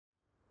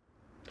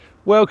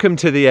Welcome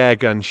to the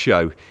Airgun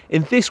Show.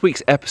 In this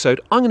week's episode,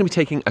 I'm going to be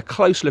taking a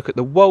close look at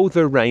the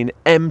Walther Reign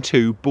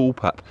M2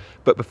 bullpup.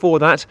 But before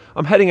that,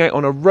 I'm heading out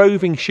on a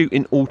roving shoot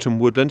in autumn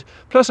woodland.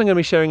 Plus, I'm going to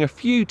be sharing a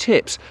few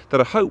tips that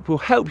I hope will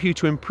help you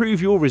to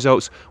improve your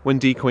results when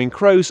decoying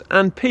crows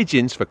and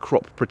pigeons for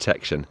crop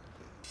protection.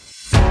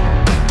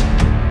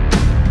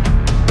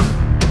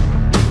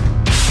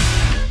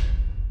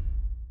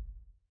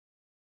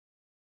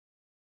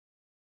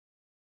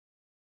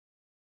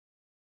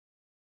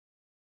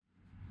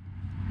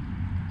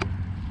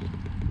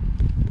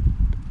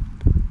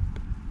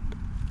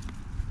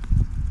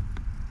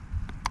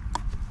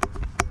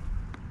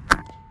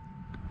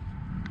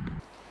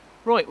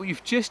 Right, well,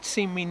 you've just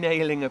seen me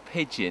nailing a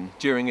pigeon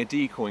during a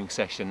decoying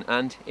session,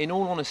 and in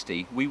all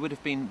honesty we would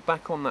have been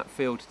back on that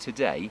field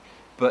today,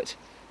 but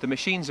the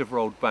machines have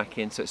rolled back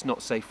in, so it's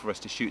not safe for us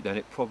to shoot then.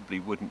 It probably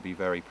wouldn't be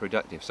very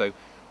productive. So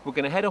we're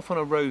going to head off on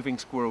a roving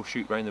squirrel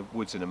shoot around the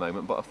woods in a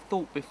moment, but I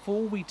thought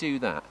before we do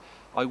that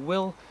I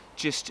will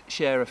just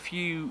share a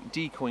few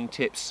decoying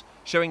tips,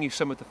 showing you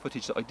some of the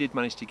footage that I did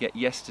manage to get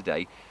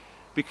yesterday,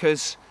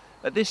 because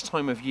at this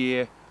time of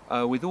year,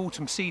 with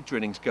autumn seed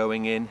drillings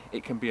going in,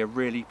 it can be a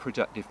really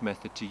productive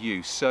method to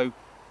use. So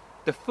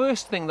the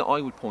first thing that I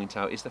would point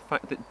out is the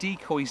fact that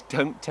decoys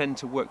don't tend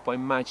to work by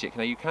magic.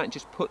 Now, you can't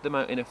just put them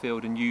out in a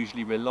field and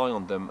usually rely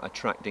on them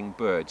attracting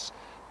birds.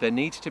 There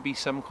needs to be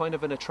some kind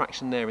of an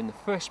attraction there in the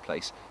first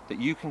place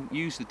that you can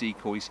use the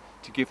decoys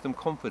to give them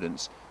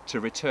confidence to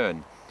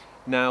return.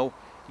 Now,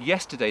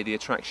 yesterday the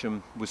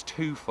attraction was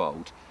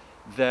twofold.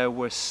 There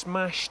were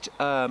smashed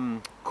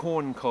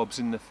corn cobs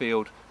in the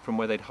field from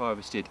where they'd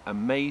harvested a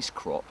maize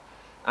crop,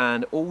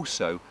 and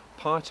also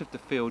part of the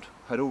field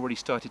had already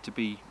started to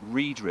be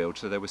re-drilled,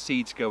 so there were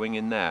seeds going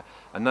in there,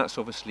 and that's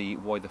obviously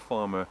why the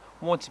farmer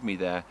wanted me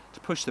there, to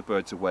push the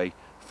birds away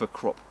for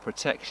crop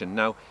protection.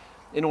 Now,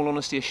 in all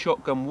honesty, a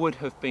shotgun would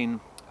have been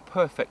a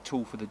perfect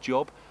tool for the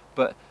job,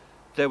 but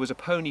there was a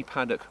pony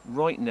paddock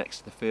right next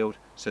to the field,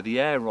 so the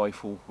air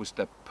rifle was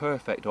the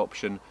perfect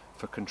option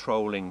for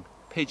controlling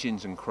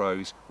pigeons and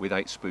crows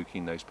without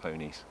spooking those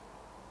ponies.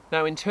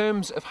 Now, in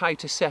terms of how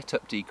to set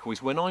up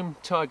decoys, when I'm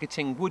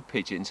targeting wood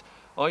pigeons,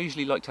 I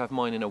usually like to have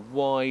mine in a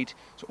wide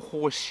sort of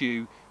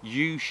horseshoe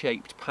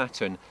U-shaped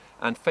pattern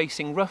and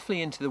facing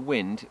roughly into the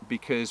wind,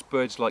 because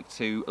birds like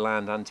to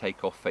land and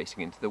take off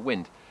facing into the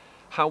wind.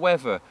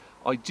 However,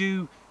 I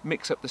do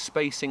mix up the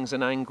spacings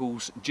and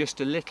angles just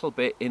a little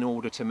bit in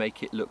order to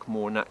make it look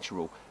more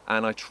natural,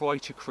 and I try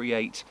to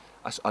create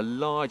a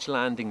large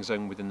landing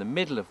zone within the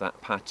middle of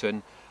that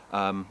pattern,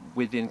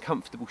 within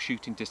comfortable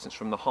shooting distance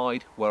from the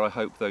hide where I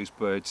hope those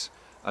birds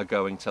are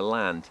going to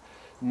land.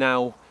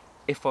 Now,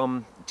 if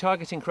I'm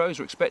targeting crows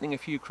or expecting a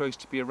few crows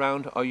to be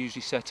around, I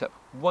usually set up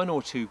 1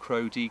 or 2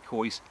 crow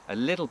decoys a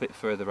little bit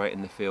further out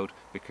in the field,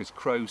 because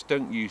crows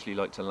don't usually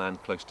like to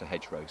land close to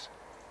hedgerows.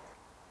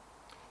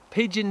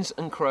 Pigeons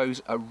and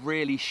crows are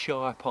really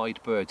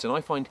sharp-eyed birds, and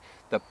I find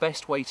the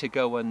best way to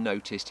go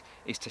unnoticed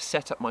is to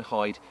set up my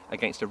hide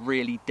against a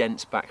really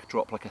dense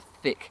backdrop, like a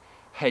thick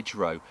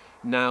hedgerow.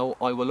 Now,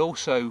 I will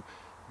also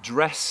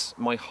dress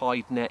my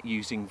hide net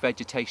using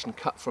vegetation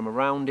cut from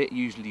around it,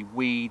 usually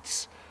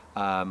weeds,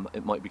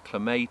 it might be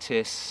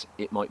clematis,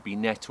 it might be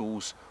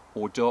nettles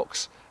or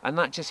docks, and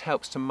that just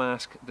helps to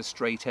mask the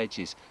straight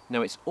edges.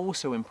 Now, it's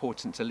also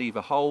important to leave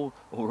a hole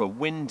or a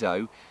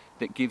window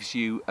that gives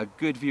you a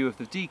good view of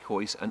the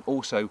decoys and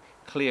also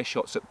clear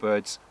shots at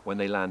birds when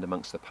they land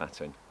amongst the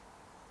pattern.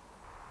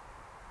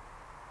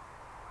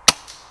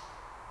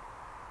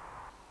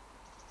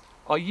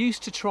 I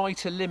used to try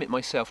to limit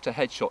myself to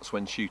headshots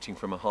when shooting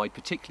from a hide,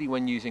 particularly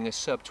when using a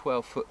sub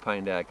 12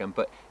 foot-pound airgun,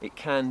 but it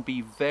can be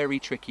very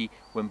tricky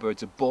when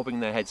birds are bobbing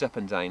their heads up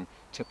and down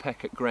to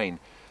peck at grain.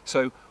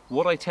 So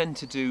what I tend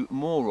to do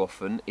more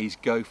often is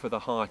go for the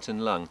heart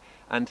and lung,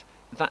 and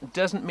that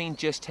doesn't mean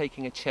just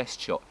taking a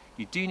chest shot.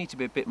 You do need to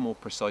be a bit more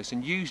precise,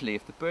 and usually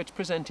if the bird's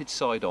presented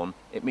side on,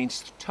 it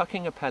means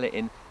tucking a pellet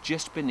in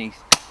just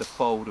beneath the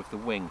fold of the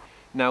wing.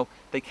 Now,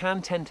 they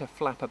can tend to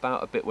flap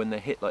about a bit when they're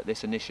hit like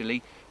this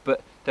initially,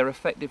 but they're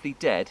effectively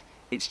dead.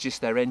 It's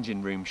just their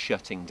engine room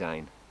shutting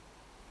down.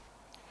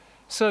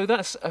 So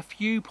that's a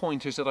few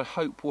pointers that I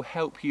hope will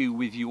help you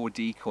with your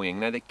decoying.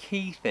 Now, the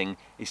key thing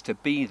is to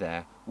be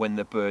there when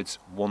the birds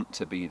want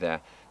to be there.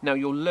 Now,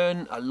 you'll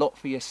learn a lot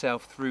for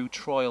yourself through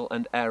trial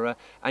and error,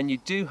 and you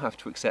do have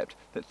to accept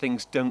that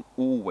things don't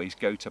always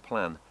go to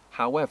plan.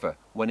 However,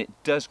 when it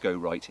does go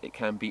right, it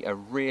can be a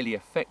really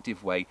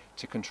effective way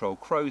to control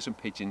crows and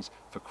pigeons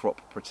for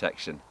crop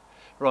protection.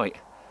 Right,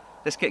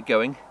 let's get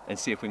going and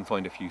see if we can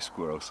find a few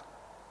squirrels.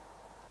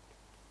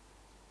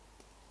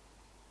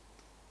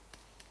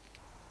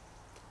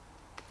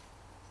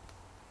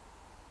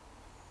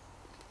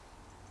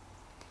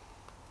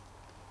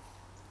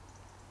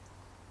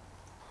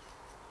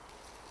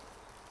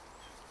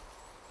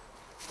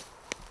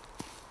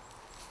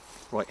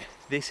 Right,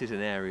 this is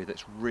an area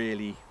that's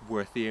really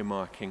worth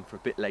earmarking for a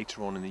bit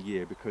later on in the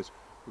year, because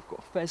we've got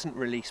a pheasant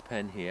release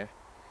pen here.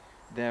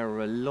 There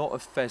are a lot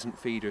of pheasant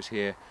feeders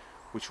here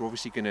which are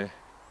obviously going to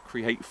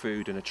create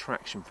food and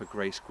attraction for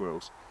grey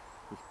squirrels.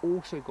 We've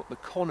also got the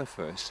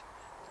conifers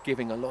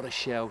giving a lot of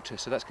shelter,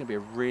 so that's going to be a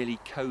really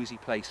cosy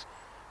place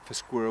for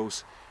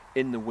squirrels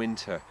in the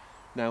winter.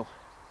 Now,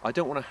 I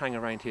don't want to hang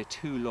around here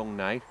too long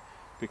now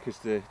because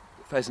the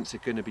pheasants are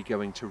going to be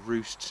going to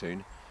roost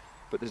soon,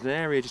 but there's an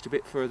area just a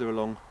bit further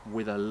along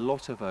with a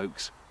lot of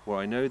oaks where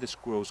I know the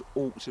squirrels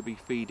ought to be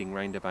feeding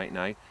round about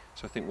now,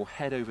 so I think we'll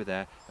head over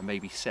there and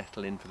maybe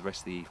settle in for the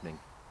rest of the evening.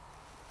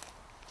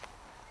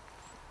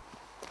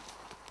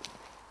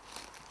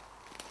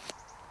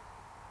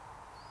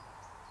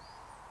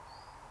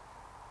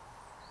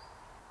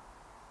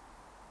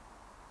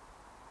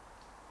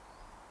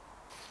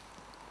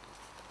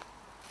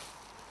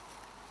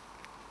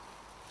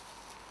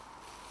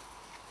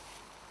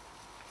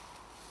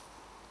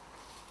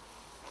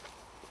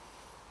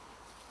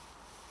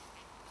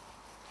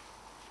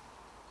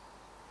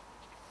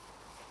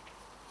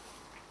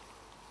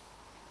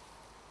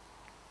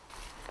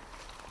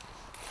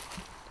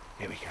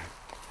 Here we go,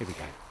 here we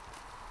go.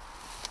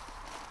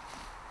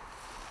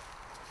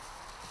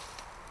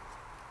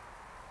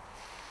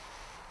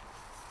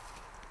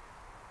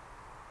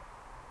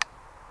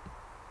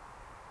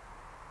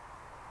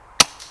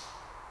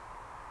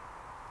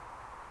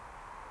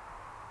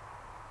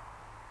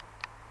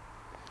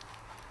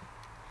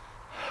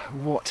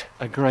 What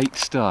a great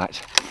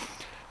start.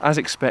 As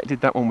expected,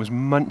 that one was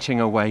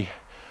munching away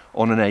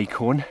on an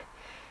acorn.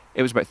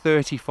 It was about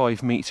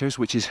 35 metres,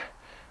 which is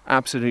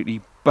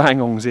absolutely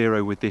bang on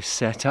zero with this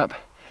setup.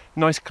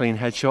 Nice clean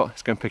headshot,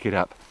 let's go and pick it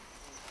up.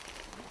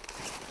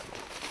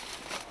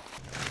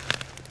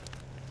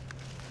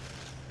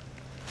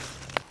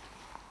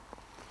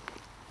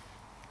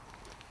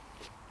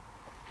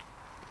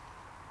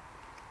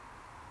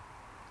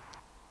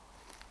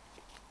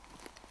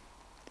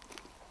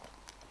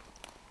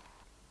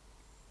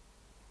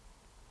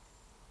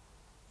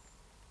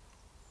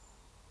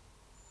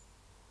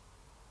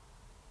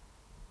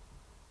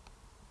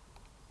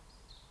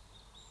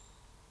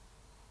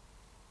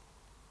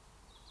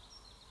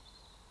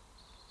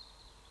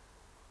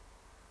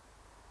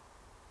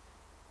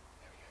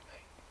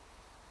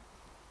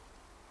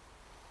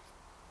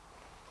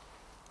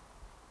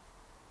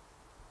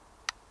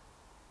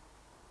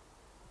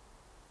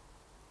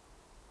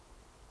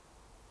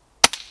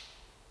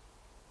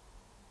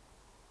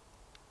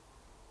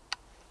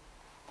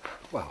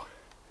 Well,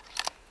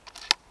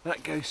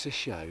 that goes to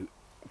show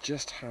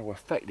just how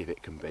effective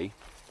it can be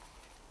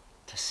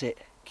to sit,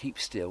 keep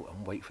still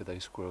and wait for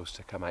those squirrels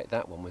to come out.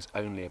 That one was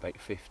only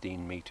about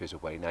 15 metres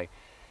away. Now,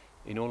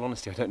 in all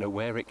honesty, I don't know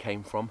where it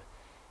came from.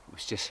 It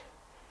was just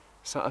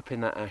sat up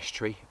in that ash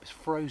tree. It was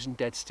frozen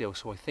dead still,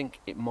 so I think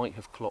it might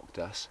have clocked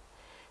us.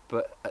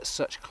 But at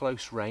such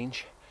close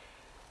range,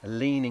 a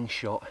leaning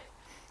shot,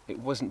 it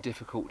wasn't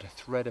difficult to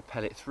thread a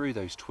pellet through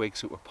those twigs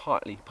that were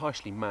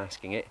partially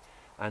masking it,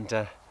 and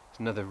it's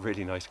another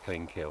really nice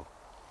clean kill.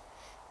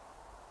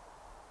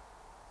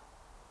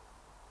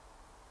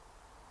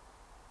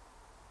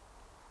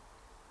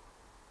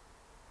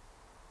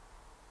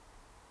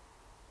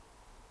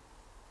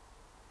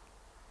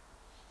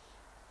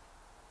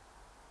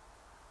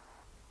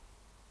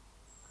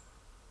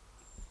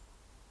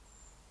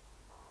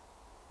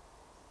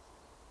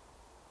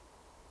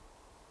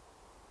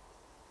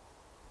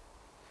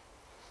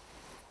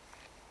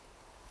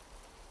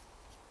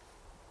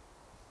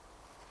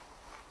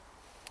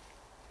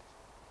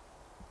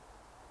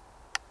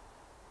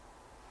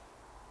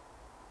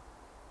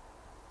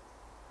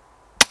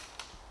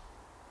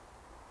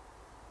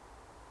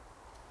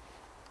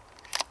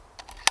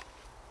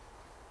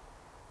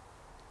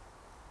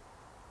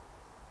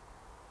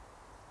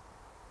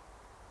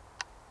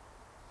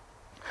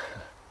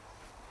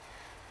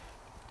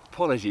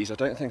 Apologies, I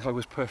don't think I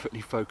was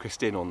perfectly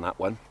focused in on that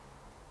one.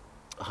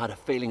 I had a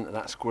feeling that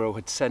that squirrel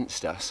had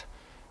sensed us,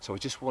 so I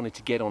just wanted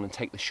to get on and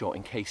take the shot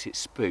in case it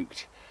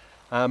spooked.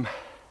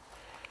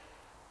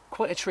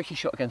 Quite a tricky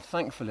shot again.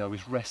 Thankfully I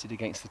was rested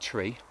against the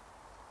tree.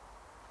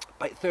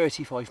 About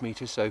 35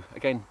 metres, so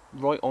again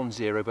right on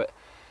zero, but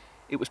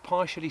it was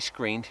partially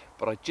screened,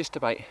 but I just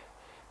about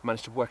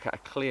managed to work out a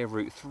clear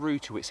route through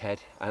to its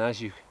head, and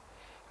as you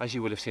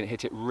will have seen, it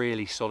hit it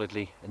really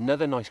solidly.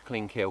 Another nice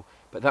clean kill,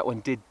 but that one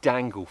did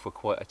dangle for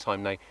quite a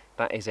time. Now,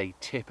 that is a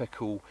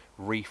typical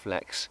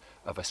reflex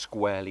of a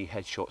squarely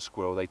headshot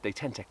squirrel. They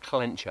tend to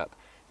clench up,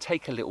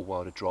 take a little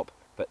while to drop,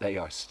 but they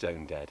are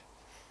stone dead.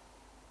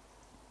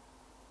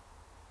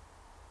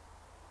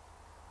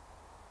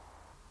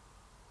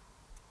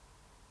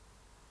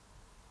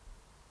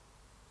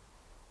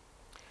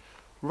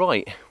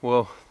 Right,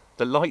 well,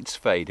 the light's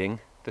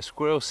fading. The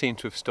squirrels seem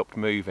to have stopped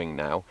moving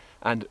now,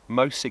 and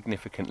most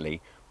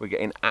significantly, we're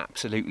getting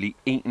absolutely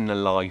eaten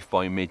alive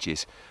by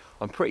midges.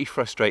 I'm pretty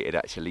frustrated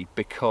actually,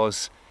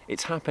 because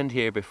it's happened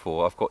here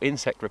before. I've got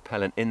insect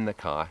repellent in the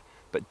car,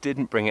 but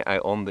didn't bring it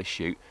out on the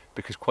shoot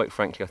because quite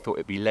frankly I thought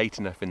it'd be late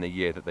enough in the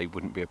year that they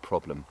wouldn't be a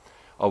problem.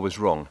 I was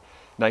wrong.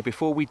 Now,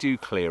 before we do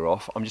clear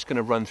off, I'm just going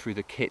to run through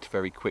the kit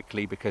very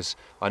quickly because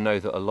I know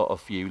that a lot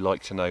of you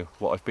like to know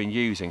what I've been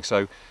using.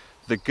 So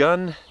The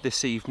gun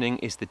this evening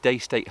is the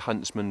Daystate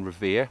Huntsman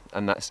Revere,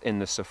 and that's in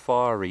the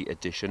Safari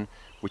edition,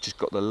 which has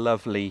got the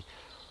lovely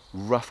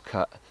rough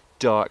cut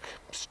dark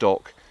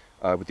stock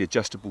with the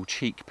adjustable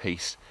cheek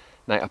piece.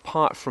 Now,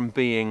 apart from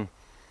being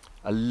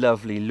a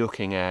lovely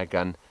looking air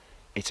gun,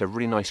 it's a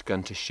really nice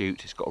gun to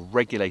shoot. It's got a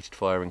regulated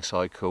firing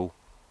cycle,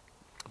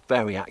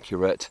 very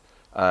accurate,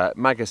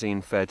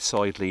 magazine fed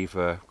side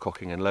lever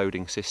cocking and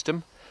loading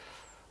system,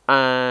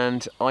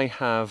 and I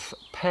have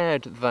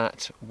paired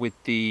that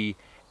with the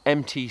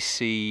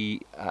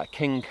MTC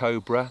King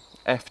Cobra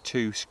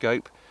F2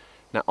 scope.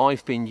 Now,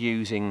 I've been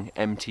using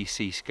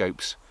MTC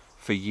scopes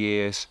for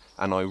years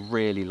and I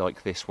really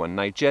like this one.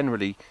 Now,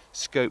 generally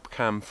scope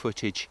cam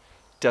footage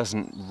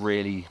doesn't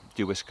really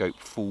do a scope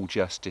full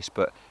justice,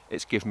 but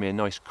it's given me a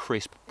nice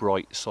crisp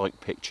bright sight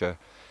picture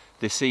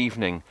this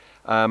evening.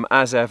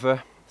 As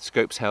ever,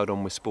 scope's held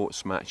on with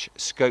Sports Match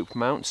scope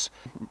mounts.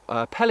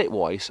 Pellet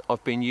wise,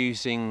 I've been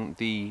using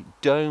the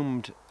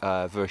domed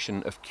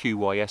version of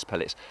QYS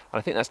pellets, and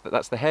I think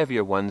that's the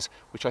heavier ones,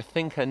 which I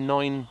think are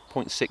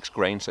 9.6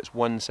 grain, so it's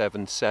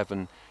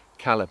 177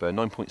 caliber,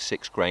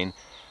 9.6 grain.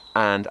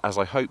 And as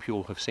I hope you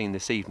all have seen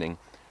this evening,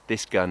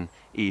 this gun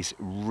is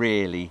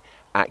really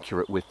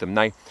accurate with them.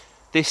 Now,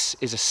 this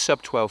is a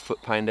sub 12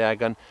 foot-pound air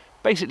gun.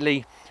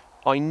 Basically,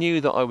 I knew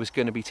that I was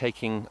going to be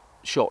taking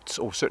shots,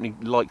 or certainly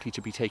likely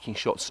to be taking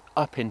shots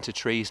up into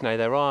trees. Now,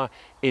 there are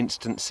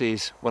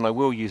instances when I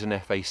will use an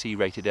FAC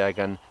rated air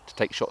gun to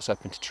take shots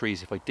up into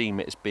trees if I deem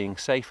it as being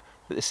safe,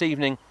 but this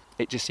evening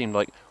it just seemed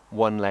like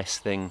one less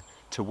thing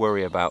to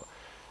worry about.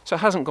 So it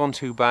hasn't gone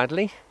too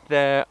badly.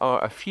 There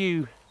are a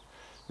few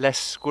less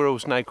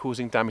squirrels now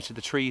causing damage to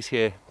the trees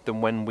here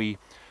than when we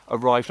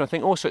arrived, and I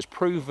think also it's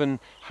proven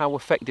how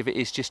effective it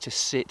is just to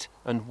sit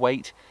and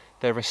wait.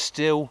 There are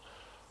still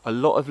a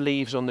lot of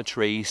leaves on the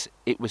trees.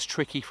 It was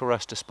tricky for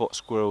us to spot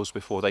squirrels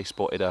before they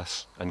spotted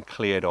us and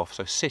cleared off,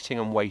 so sitting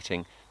and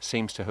waiting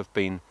seems to have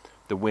been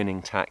the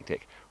winning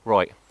tactic.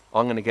 Right,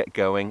 I'm going to get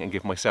going and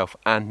give myself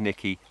and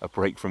Nikki a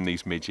break from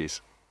these midges.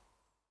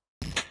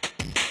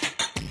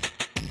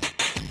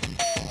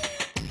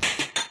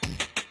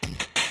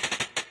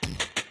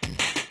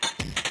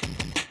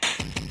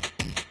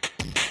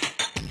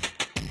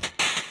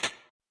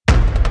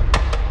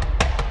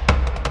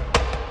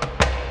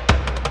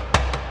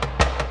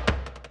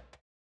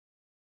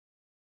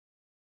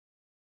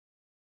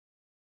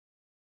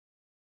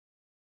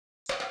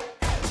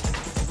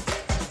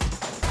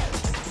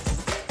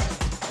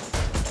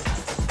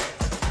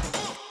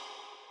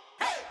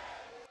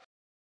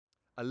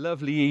 A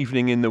lovely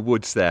evening in the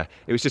woods there.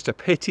 It was just a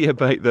pity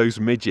about those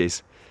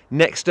midges.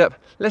 Next up,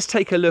 let's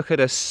take a look at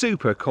a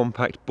super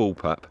compact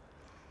bullpup.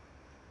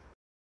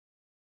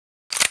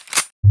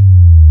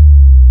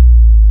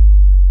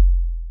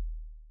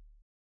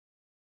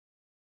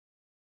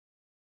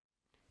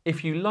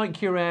 If you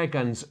like your air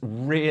guns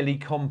really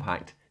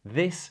compact,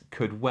 this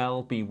could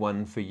well be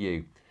one for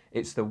you.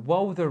 It's the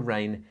Walther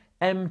Reign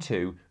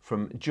M2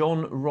 from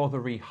John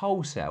Rothery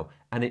Wholesale,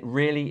 and it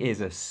really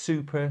is a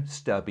super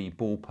stubby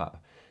bullpup.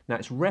 Now,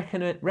 its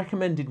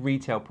recommended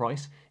retail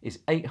price is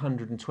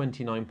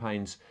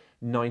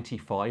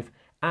 £829.95,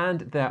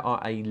 and there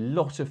are a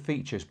lot of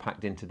features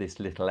packed into this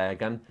little air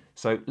gun,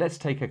 so let's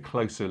take a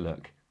closer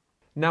look.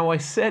 Now, I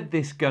said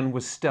this gun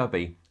was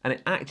stubby, and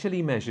it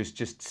actually measures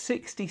just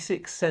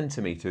 66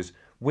 centimetres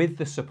with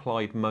the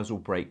supplied muzzle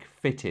brake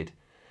fitted.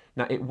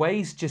 Now, it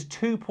weighs just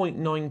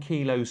 2.9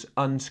 kilos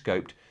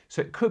unscoped,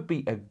 so it could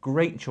be a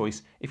great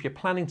choice if you're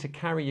planning to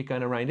carry your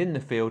gun around in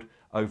the field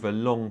over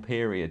long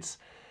periods.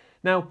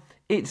 Now,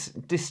 its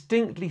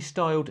distinctly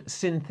styled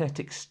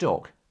synthetic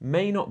stock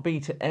may not be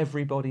to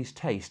everybody's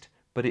taste,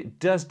 but it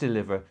does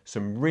deliver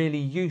some really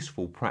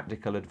useful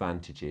practical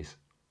advantages.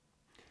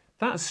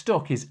 That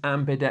stock is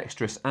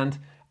ambidextrous, and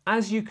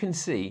as you can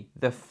see,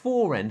 the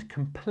forend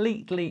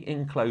completely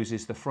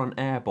encloses the front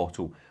air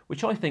bottle,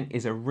 which I think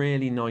is a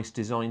really nice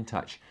design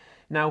touch.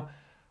 Now,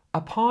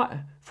 apart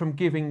from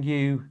giving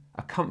you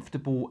a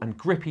comfortable and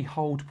grippy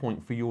hold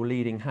point for your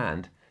leading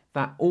hand,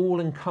 that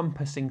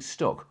all-encompassing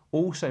stock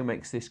also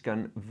makes this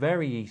gun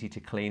very easy to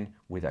clean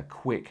with a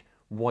quick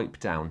wipe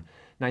down.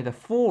 Now, the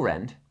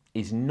forend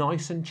is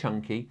nice and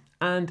chunky,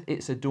 and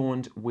it's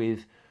adorned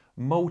with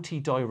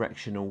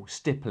multi-directional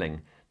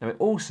stippling. Now, it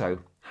also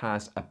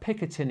has a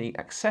Picatinny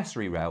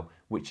accessory rail,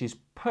 which is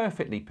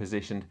perfectly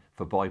positioned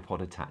for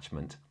bipod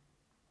attachment.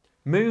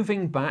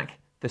 Moving back,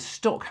 the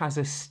stock has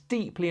a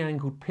steeply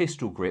angled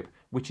pistol grip,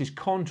 which is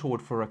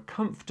contoured for a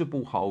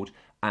comfortable hold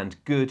and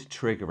good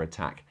trigger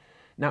attack.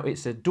 Now,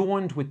 it's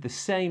adorned with the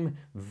same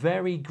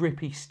very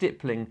grippy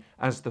stippling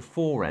as the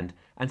forend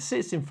and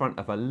sits in front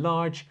of a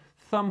large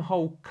thumb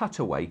hole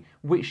cutaway,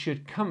 which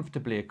should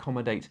comfortably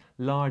accommodate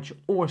large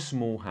or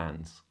small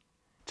hands.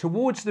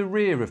 Towards the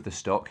rear of the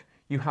stock,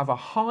 you have a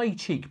high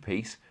cheek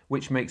piece,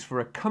 which makes for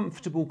a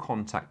comfortable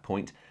contact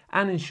point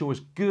and ensures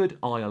good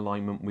eye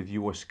alignment with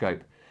your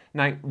scope.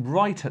 Now,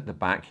 right at the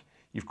back,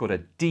 you've got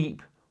a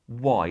deep,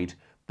 wide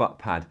butt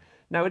pad.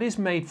 Now, it is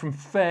made from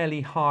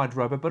fairly hard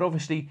rubber, but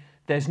obviously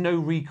there's no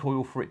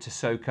recoil for it to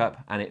soak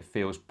up, and it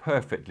feels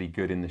perfectly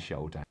good in the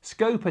shoulder.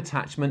 Scope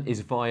attachment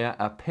is via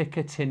a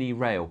Picatinny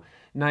rail.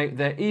 Now,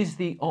 there is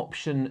the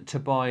option to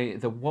buy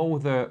the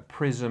Walther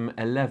Prism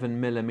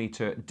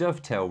 11mm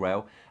dovetail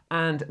rail,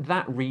 and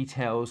that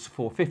retails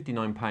for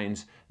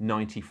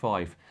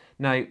 £59.95.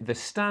 Now, the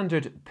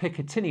standard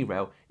Picatinny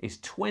rail is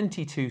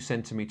 22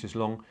 centimetres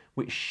long,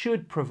 which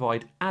should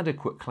provide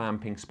adequate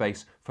clamping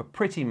space for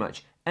pretty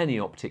much any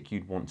optic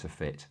you'd want to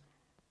fit.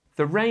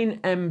 The Reign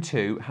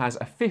M2 has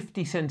a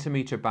 50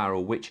 centimetre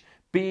barrel, which,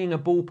 being a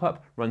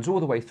bullpup, runs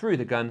all the way through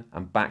the gun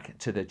and back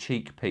to the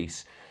cheek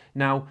piece.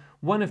 Now,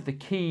 one of the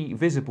key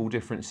visible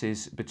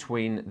differences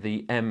between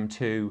the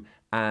M2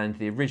 and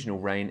the original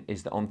Reign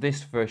is that on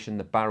this version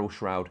the barrel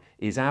shroud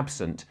is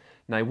absent.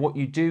 Now, what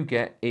you do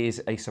get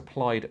is a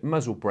supplied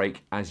muzzle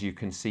brake, as you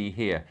can see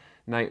here.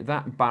 Now,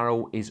 that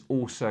barrel is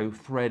also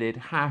threaded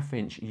 1/2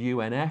 inch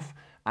UNF,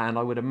 and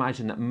I would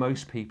imagine that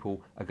most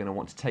people are going to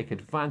want to take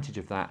advantage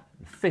of that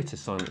and fit a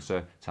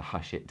silencer to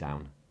hush it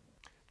down.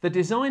 The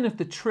design of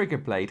the trigger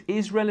blade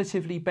is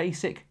relatively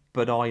basic,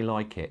 but I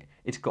like it.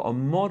 It's got a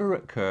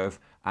moderate curve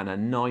and a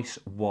nice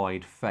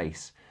wide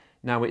face.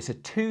 Now, it's a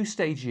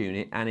 2-stage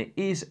unit and it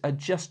is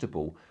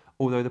adjustable,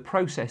 although the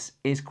process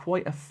is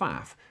quite a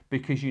faff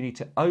because you need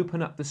to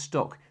open up the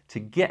stock to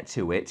get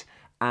to it,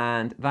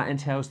 and that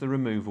entails the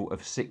removal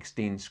of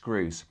 16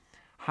 screws.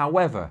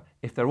 However,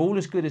 if they're all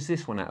as good as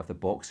this one out of the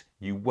box,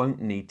 you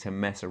won't need to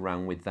mess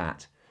around with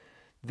that.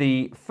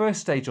 The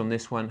first stage on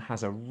this one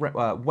has a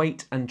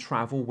weight and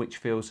travel, which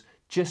feels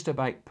just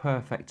about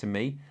perfect to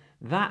me.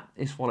 That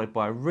is followed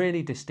by a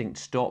really distinct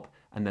stop,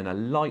 and then a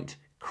light,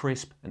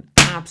 crisp and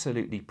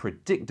absolutely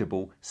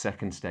predictable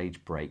second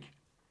stage brake.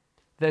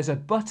 There's a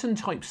button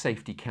type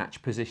safety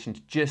catch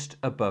positioned just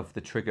above the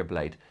trigger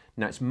blade.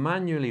 Now, it's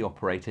manually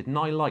operated, and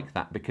I like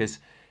that because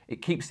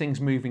it keeps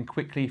things moving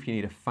quickly if you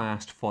need a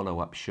fast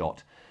follow-up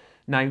shot.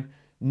 Now,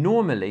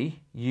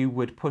 normally you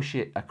would push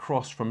it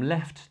across from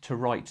left to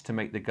right to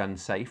make the gun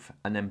safe,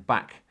 and then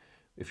back,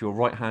 if you're a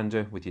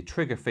right-hander, with your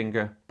trigger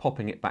finger,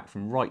 popping it back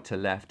from right to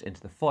left into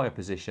the fire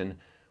position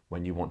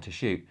when you want to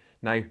shoot.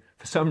 Now,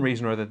 for some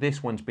reason or other,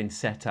 this one's been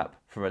set up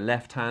for a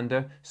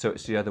left-hander, so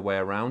it's the other way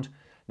around.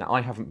 Now,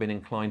 I haven't been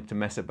inclined to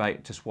mess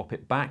about to swap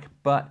it back,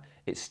 but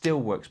it still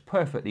works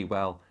perfectly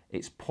well.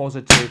 It's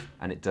positive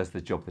and it does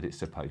the job that it's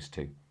supposed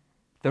to.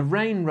 The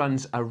Reign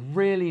runs a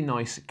really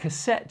nice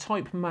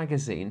cassette-type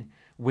magazine,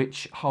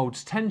 which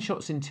holds 10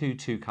 shots in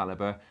 .22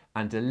 caliber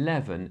and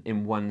 11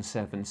 in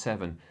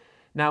 .177.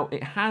 Now,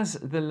 it has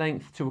the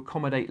length to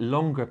accommodate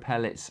longer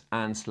pellets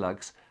and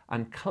slugs,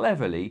 and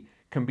cleverly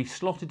can be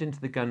slotted into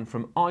the gun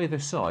from either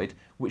side,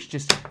 which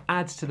just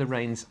adds to the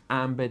Reign's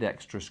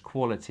ambidextrous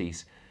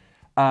qualities.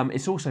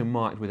 It's also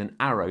marked with an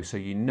arrow, so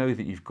you know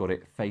that you've got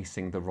it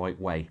facing the right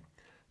way.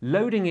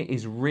 Loading it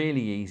is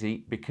really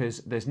easy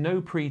because there's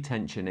no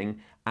pre-tensioning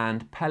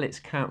and pellets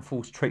can't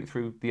fall straight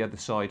through the other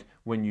side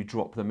when you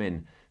drop them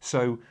in.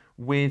 So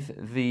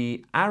with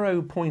the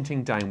arrow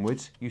pointing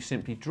downwards, you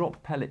simply drop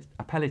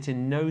a pellet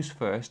in nose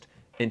first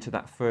into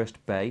that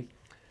first bay,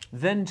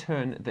 then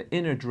turn the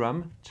inner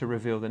drum to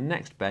reveal the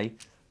next bay,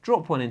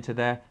 drop one into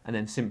there, and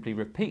then simply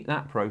repeat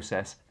that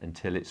process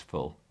until it's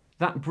full.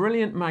 That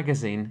brilliant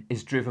magazine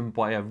is driven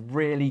by a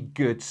really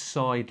good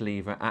side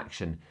lever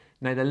action.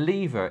 Now, the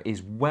lever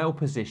is well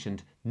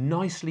positioned,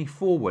 nicely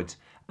forwards,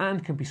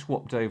 and can be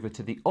swapped over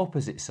to the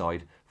opposite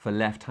side for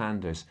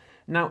left-handers.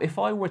 Now, if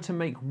I were to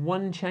make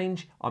one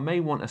change, I may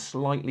want a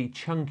slightly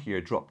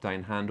chunkier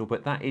drop-down handle,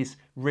 but that is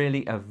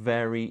really a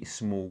very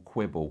small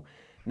quibble.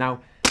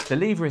 Now, the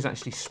lever is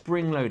actually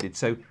spring-loaded,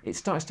 so it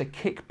starts to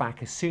kick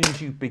back as soon as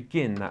you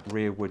begin that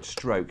rearward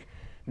stroke.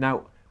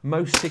 Now,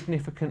 most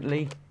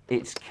significantly,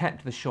 it's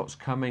kept the shots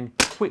coming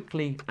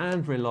quickly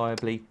and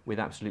reliably with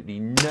absolutely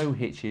no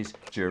hitches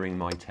during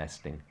my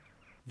testing.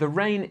 The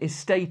Reign is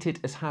stated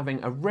as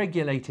having a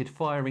regulated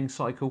firing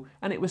cycle,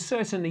 and it was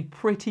certainly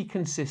pretty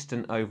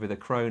consistent over the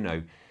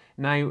chrono.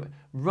 Now,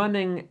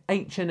 running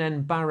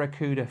H&N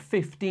Barracuda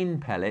 15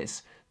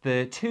 pellets,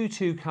 the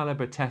 .22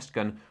 caliber test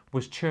gun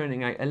was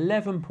churning out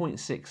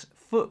 11.6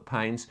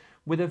 foot-pounds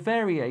with a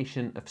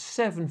variation of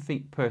 7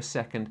 feet per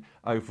second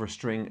over a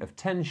string of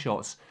 10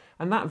 shots,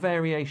 and that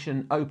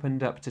variation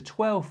opened up to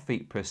 12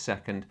 feet per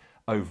second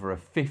over a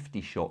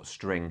 50-shot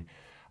string.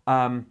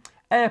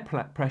 Air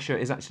pressure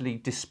is actually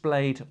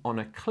displayed on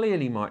a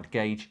clearly marked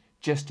gauge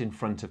just in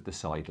front of the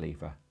side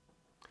lever.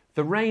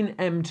 The Reign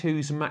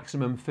M2's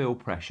maximum fill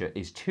pressure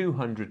is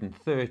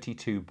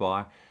 232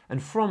 bar,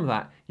 and from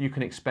that you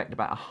can expect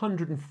about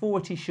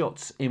 140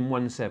 shots in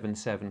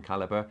 .177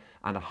 caliber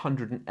and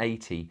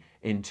 180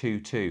 in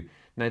 .22.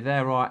 Now,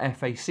 there are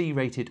FAC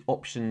rated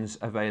options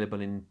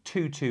available in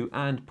 .22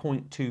 and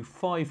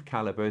 .25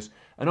 calibers,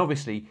 and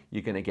obviously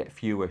you're going to get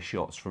fewer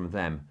shots from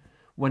them.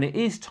 When it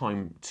is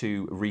time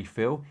to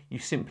refill, you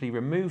simply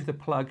remove the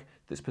plug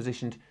that's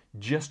positioned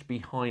just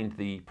behind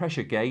the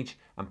pressure gauge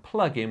and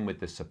plug in with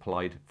the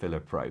supplied filler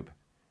probe.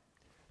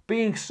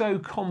 Being so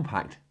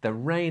compact, the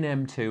Reign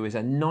M2 is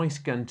a nice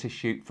gun to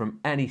shoot from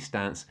any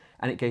stance,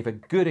 and it gave a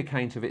good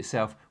account of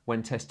itself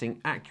when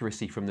testing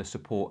accuracy from the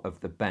support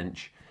of the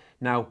bench.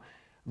 Now,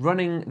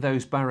 running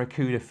those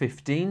Barracuda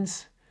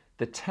 15s,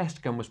 the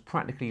test gun was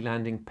practically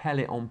landing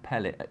pellet on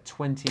pellet at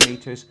 20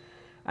 metres,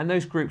 and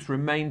those groups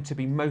remained to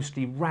be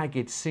mostly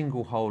ragged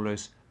single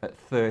holers at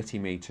 30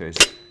 metres.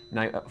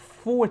 Now at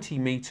 40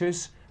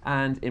 metres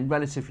and in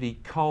relatively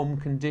calm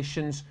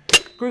conditions,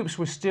 groups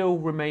were still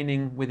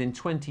remaining within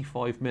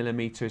 25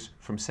 millimetres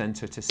from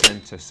centre to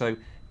centre, so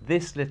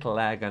this little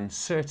airgun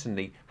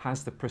certainly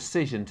has the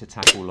precision to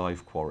tackle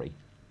live quarry.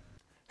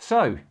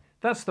 So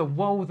that's the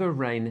Walther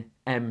Reign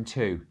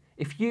M2.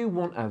 If you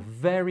want a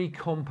very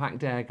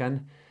compact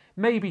airgun,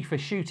 maybe for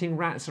shooting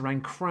rats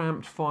around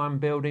cramped farm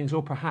buildings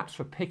or perhaps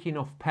for picking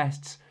off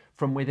pests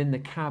from within the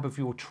cab of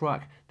your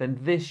truck, then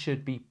this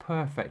should be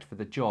perfect for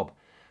the job.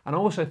 And I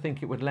also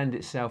think it would lend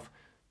itself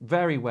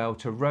very well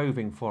to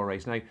roving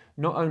forays. Now,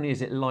 not only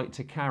is it light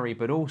to carry,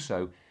 but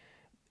also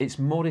its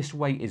modest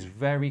weight is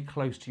very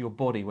close to your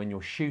body when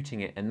you're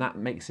shooting it, and that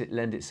makes it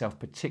lend itself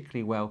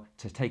particularly well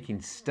to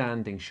taking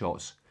standing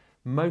shots.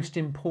 Most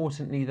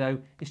importantly though,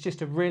 it's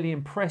just a really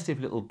impressive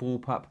little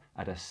bullpup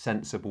at a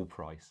sensible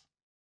price.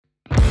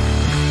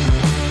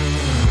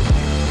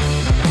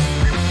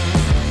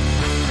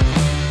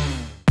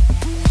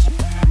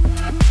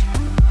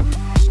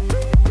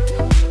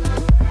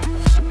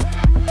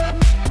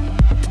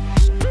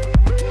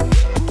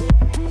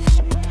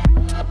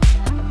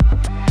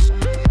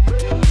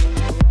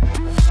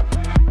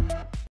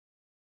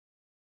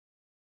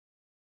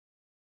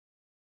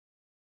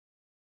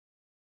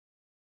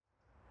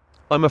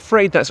 I'm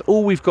afraid that's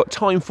all we've got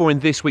time for in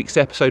this week's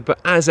episode, but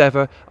as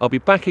ever, I'll be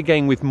back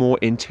again with more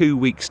in 2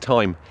 weeks'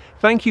 time.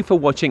 Thank you for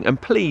watching, and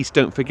please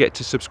don't forget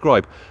to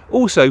subscribe.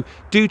 Also,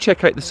 do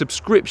check out the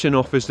subscription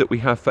offers that we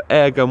have for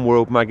Airgun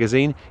World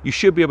magazine. You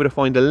should be able to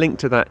find a link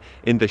to that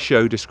in the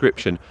show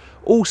description.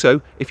 Also,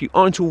 if you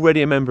aren't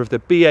already a member of the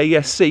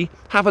BASC,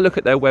 have a look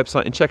at their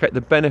website and check out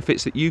the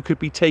benefits that you could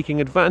be taking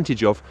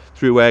advantage of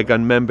through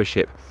Airgun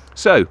membership.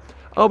 So,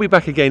 I'll be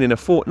back again in a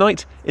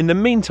fortnight. In the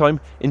meantime,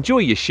 enjoy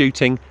your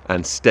shooting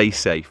and stay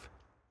safe.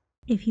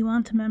 If you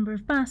aren't a member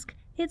of BASC,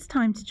 it's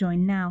time to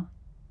join now.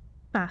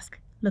 BASC,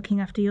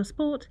 looking after your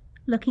sport,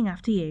 looking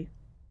after you.